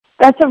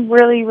That's a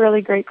really,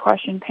 really great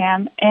question,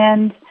 Pam.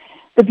 And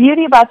the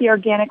beauty about the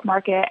organic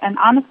market, and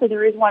honestly the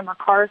reason why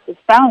Mercaris was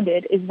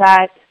founded, is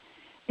that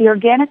the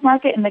organic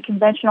market and the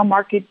conventional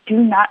market do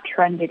not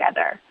trend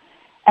together.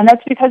 And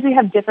that's because we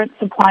have different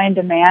supply and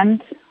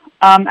demand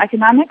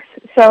economics.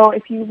 So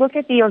if you look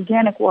at the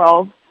organic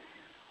world,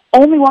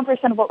 only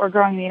 1% of what we're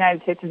growing in the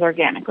United States is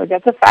organic. Like,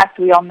 that's a fact.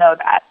 We all know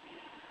that.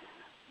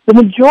 The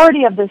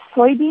majority of the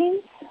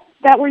soybeans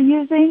that we're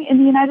using in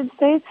the United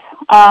States,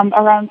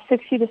 around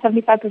 60 to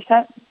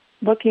 75%,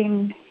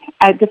 looking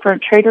at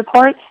different trade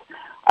reports,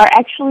 are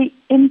actually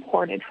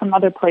imported from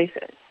other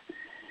places.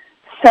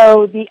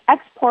 So the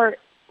export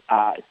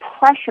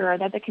pressure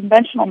that the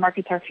conventional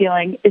markets are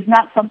feeling is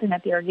not something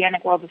that the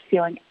organic world is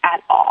feeling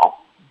at all.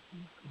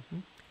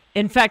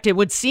 In fact, it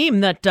would seem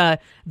that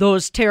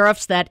those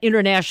tariffs, that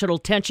international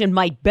tension,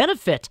 might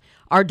benefit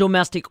our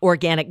domestic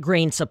organic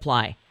grain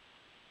supply.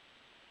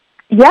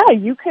 Yeah,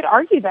 you could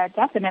argue that,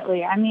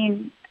 definitely. I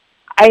mean,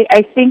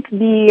 I think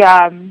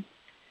the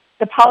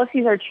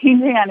policies are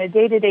changing on a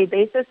day-to-day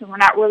basis, and we're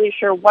not really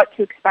sure what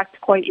to expect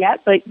quite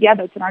yet. But yeah,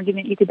 that's an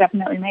argument you could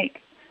definitely make.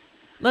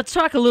 Let's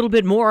talk a little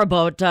bit more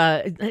about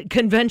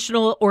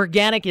conventional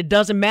organic. It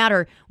doesn't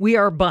matter. We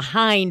are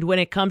behind when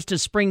it comes to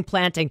spring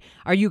planting.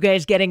 Are you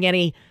guys getting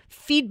any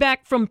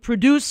feedback from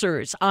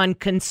producers on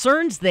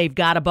concerns they've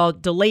got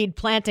about delayed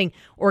planting?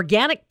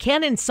 Organic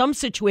can, in some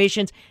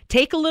situations,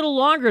 take a little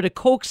longer to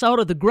coax out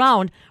of the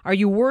ground. Are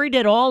you worried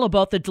at all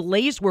about the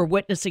delays we're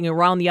witnessing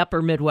around the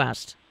upper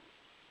Midwest?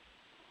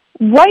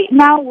 Right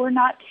now, we're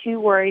not too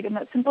worried, and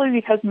that's simply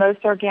because most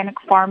organic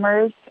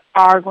farmers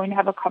are going to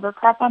have a cover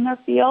crop on their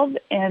field,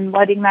 and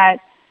letting that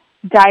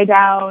die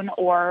down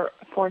or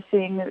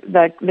forcing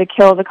the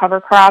kill of the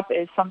cover crop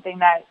is something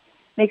that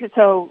makes it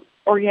so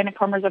organic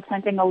farmers are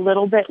planting a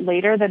little bit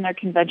later than their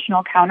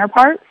conventional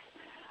counterparts.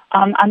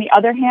 On the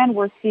other hand,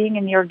 we're seeing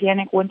in the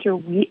organic winter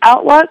wheat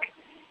outlook,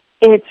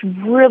 it's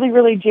really,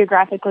 really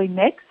geographically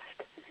mixed.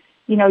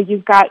 You know,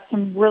 you've got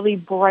some really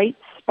bright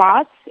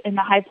spots in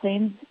the high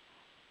plains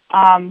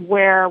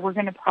where we're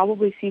going to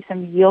probably see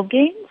some yield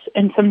gains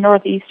in some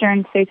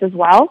northeastern states as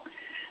well.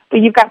 But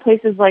you've got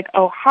places like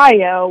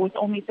Ohio with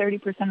only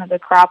 30% of the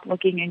crop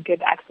looking in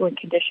good, excellent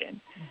condition.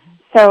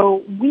 Mm-hmm.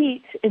 So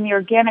wheat in the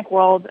organic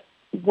world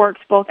works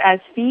both as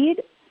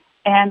feed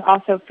and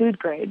also food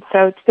grade.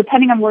 So it's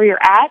depending on where you're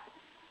at,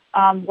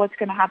 what's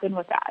going to happen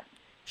with that.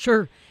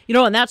 Sure. You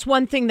know, and that's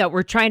one thing that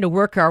we're trying to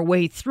work our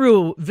way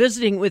through,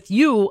 visiting with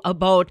you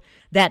about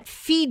that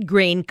feed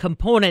grain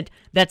component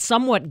that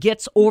somewhat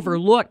gets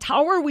overlooked.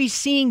 How are we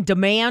seeing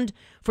demand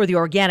for the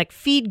organic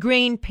feed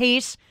grain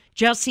pace?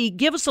 Jesse,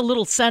 give us a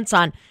little sense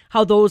on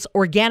how those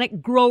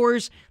organic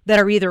growers that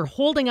are either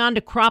holding on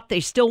to crop they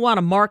still want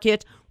to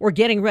market or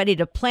getting ready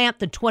to plant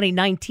the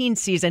 2019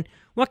 season,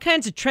 what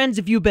kinds of trends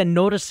have you been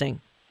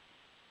noticing?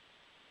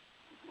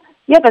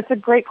 Yeah, that's a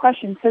great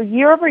question. So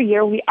year over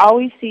year, we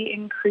always see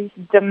increased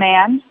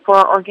demand for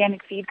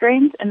organic feed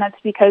grains, and that's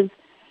because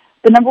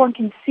the number one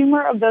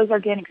consumer of those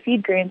organic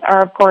feed grains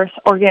are, of course,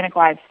 organic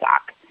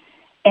livestock.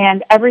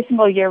 And every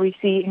single year we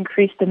see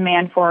increased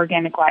demand for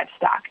organic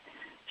livestock.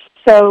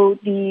 So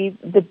the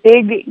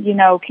big,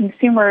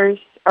 consumers,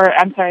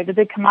 the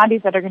big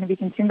commodities that are going to be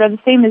consumed are the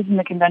same as in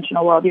the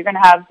conventional world. You're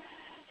going to have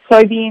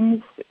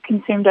soybeans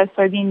consumed as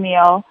soybean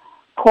meal,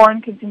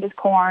 corn consumed as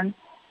corn,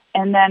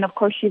 and then, of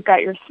course, you've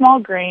got your small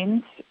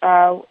grains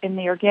in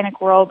the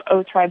organic world,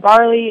 oats, rye,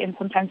 barley, and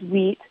sometimes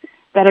wheat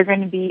that are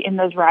going to be in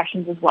those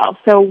rations as well.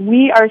 So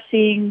we are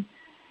seeing,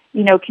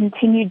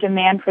 continued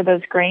demand for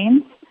those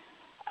grains.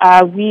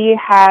 We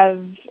have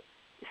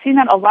seen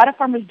that a lot of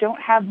farmers don't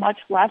have much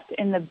left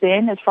in the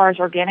bin as far as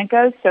organic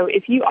goes. So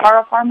if you are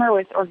a farmer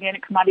with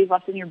organic commodities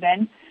left in your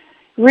bin,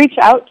 reach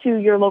out to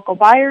your local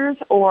buyers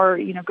or,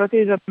 go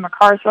through the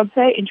Mercaris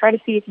website and try to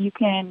see if you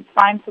can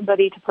find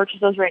somebody to purchase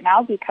those right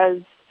now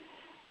because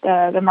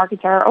the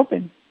markets are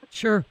open.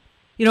 Sure.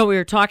 We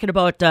were talking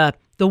about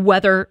the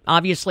weather.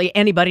 Obviously,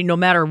 anybody, no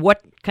matter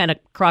what kind of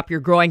crop you're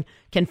growing,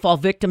 can fall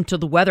victim to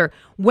the weather.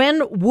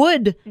 When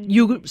would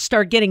you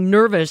start getting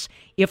nervous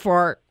if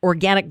our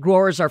organic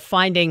growers are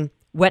finding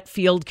wet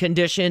field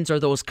conditions or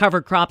those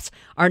cover crops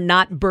are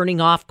not burning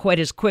off quite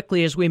as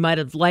quickly as we might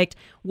have liked?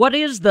 What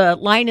is the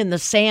line in the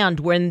sand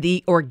when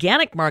the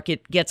organic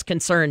market gets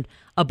concerned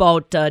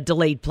about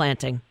delayed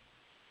planting?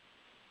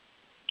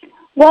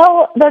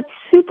 Well, that's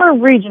super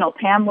regional,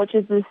 Pam, which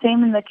is the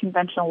same in the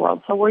conventional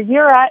world. So where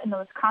you're at in the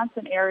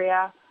Wisconsin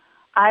area,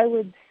 I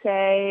would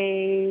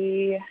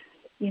say,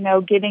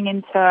 getting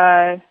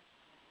into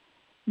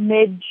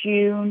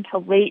mid-June to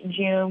late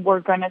June, we're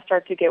going to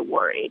start to get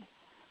worried.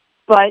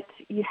 But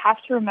you have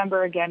to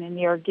remember, again, in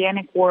the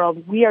organic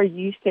world, we are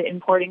used to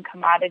importing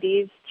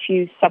commodities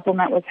to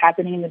supplement what's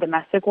happening in the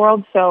domestic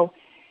world. So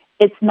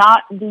it's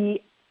not the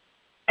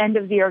end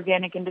of the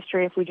organic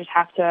industry if we just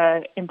have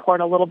to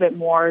import a little bit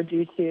more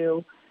due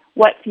to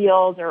wet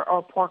fields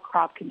or poor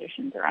crop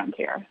conditions around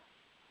here.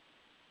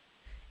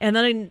 And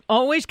then I'm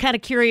always kind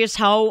of curious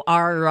how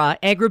our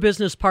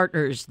agribusiness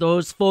partners,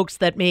 those folks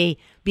that may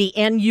be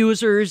end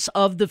users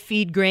of the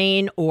feed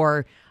grain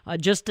or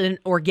just an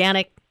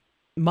organic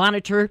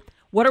monitor.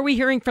 What are we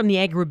hearing from the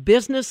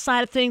agribusiness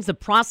side of things, the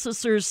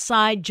processors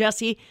side,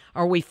 Jesse?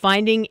 Are we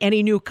finding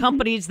any new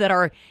companies that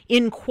are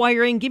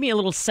inquiring? Give me a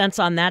little sense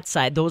on that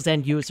side, those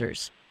end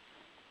users.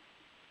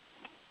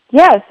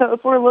 Yeah, so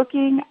if we're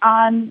looking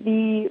on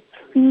the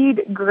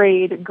feed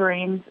grade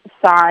grains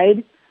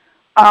side,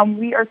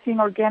 we are seeing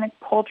organic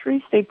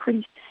poultry stay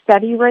pretty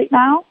steady right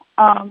now.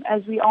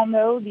 As we all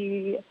know,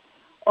 the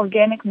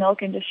organic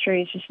milk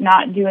industry is just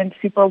not doing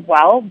super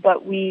well,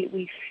 but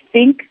we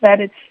think that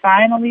it's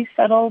finally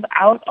settled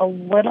out a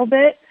little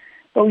bit.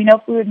 But we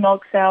know fluid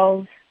milk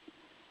sales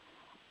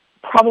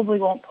probably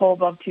won't pull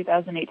above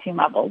 2018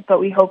 levels, but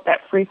we hope that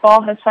free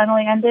fall has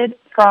finally ended.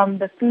 From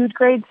the food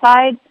grade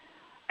side,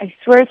 I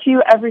swear to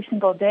you, every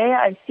single day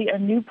I see a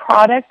new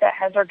product that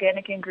has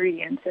organic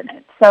ingredients in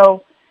it.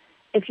 So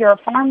if you're a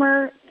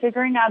farmer,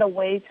 figuring out a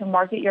way to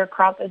market your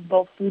crop as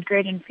both food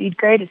grade and feed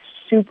grade is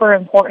super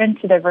important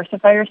to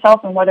diversify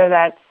yourself, and whether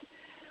that's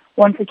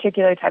one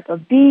particular type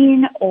of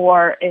bean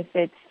or if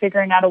it's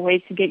figuring out a way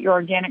to get your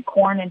organic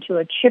corn into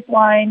a chip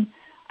line,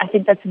 I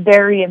think that's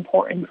very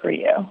important for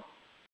you.